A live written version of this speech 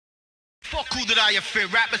Fuck who did I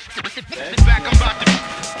offend? Rappers. Sit back, I'm about to.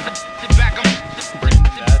 Sit back, I'm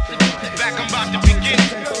about to begin.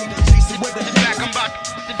 Sit back, I'm about.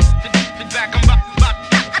 Sit back, I'm about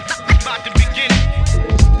to begin.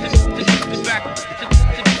 Sit back, I'm about to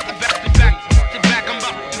begin. Sit back, I'm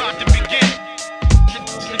about to begin.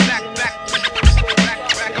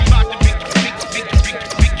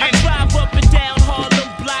 I drive up and down Harlem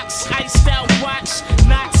blocks, iced out watch,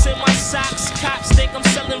 knots in my socks. Cops think I'm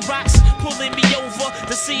selling rocks, pulling me over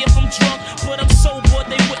to see if I'm drunk, but I'm sober.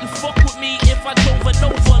 They wouldn't fuck with me if I drove it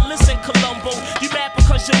over. Listen, Columbo, you mad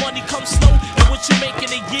because your money comes slow? And what you make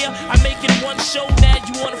in a year? I'm making one show. Now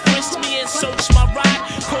you wanna frisk me and search my ride?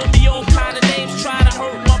 Call me all kind of names, try to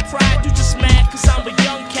hurt my pride. You just mad cause I'm a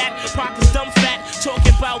young cat, pockets dumb fat,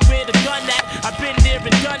 talking about where the gun at. I've been there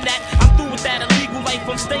and done that. I'm through with that illegal life,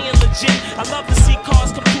 I'm staying legit. I love to see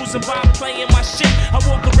cars come cruising by playing my shit. I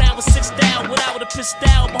walk around with 6 down without a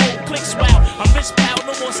pistol, my whole clique's wild. I'm rich pal,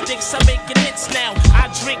 no more sticks, I'm making hits now. I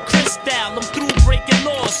drink crystal, I'm through breaking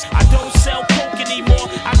laws. I don't sell coke anymore,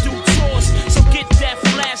 I do tours. So get that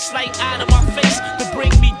flashlight out of my face to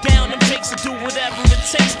bring me down. Them takes to do whatever it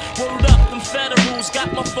takes. Word up, them federals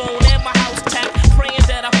got my phone and my house tapped, praying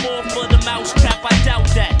that I fall for the mouse trap. I doubt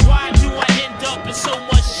that. Why do I end up in so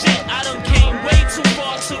much shit? I done came way too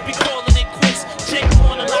far to be calling it quits. Jake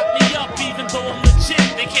wanna lock me up even though I'm legit.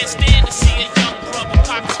 They can't stand to see a young brother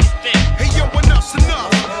pockets get thick. Hey yo, enough's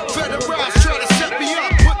enough. Federals try to set me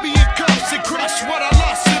up, put me in cuffs and crush what I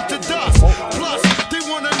lost into dust. Plus, they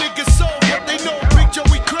want a nigga soul, but they know Big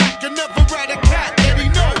Joey crack and never ride a cat that he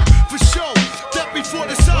know for sure. That before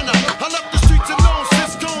the sun up, I left the streets alone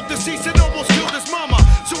since gone deceased and almost killed his mama.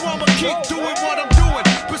 So I'ma keep doing what I'm doing,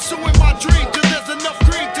 pursuing my dream till there's enough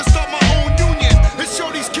green to start my own union and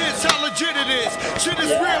show these kids how legit it is. Shit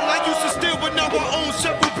is real. I used to steal, but now I own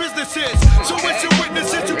several businesses. So it's your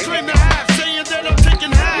witnesses you claim to have, saying that I'm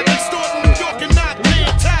taking half, extorting New York and not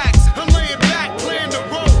paying tax. I'm laying back, playing the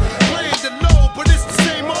role, playing the low, but it's the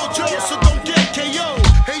same old Joe, so don't get KO.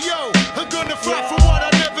 Hey yo, I'm gonna fight for what I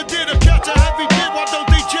never did. Or catch a heavy bid, why don't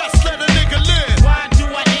they just let a nigga live? Why do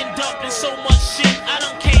I end up in so much shit? I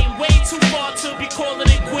done came way too far to be calling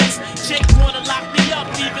it quits. Jake wanna lock me up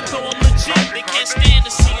even though I'm legit. They can't stand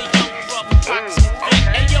to see a young brother pockets get thick.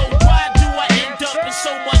 Hey yo, why do I end up in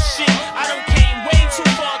so much shit? I done came way too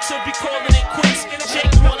far to be calling it quits.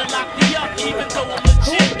 Jake wanna lock me up even though I'm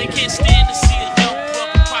legit. They can't stand to see a young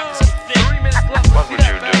brother pockets get thick. What would you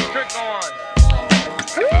do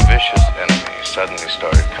if a vicious enemy suddenly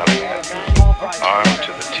started coming in, armed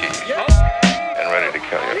to the teeth, and ready to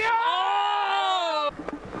kill you?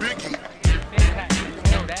 Biggie.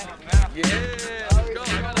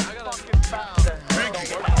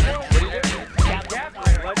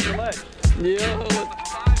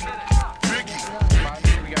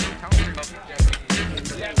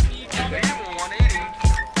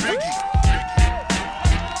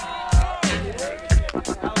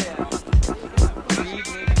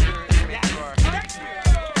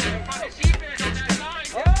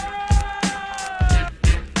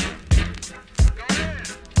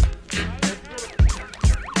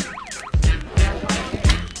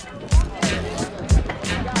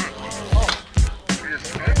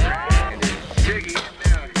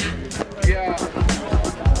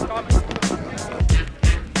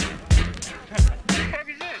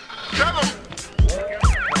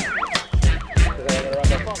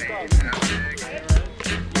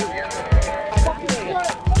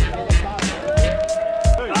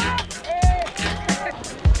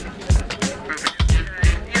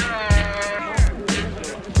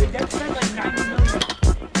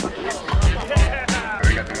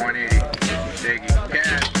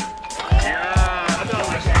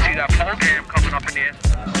 See that pole game coming up in here?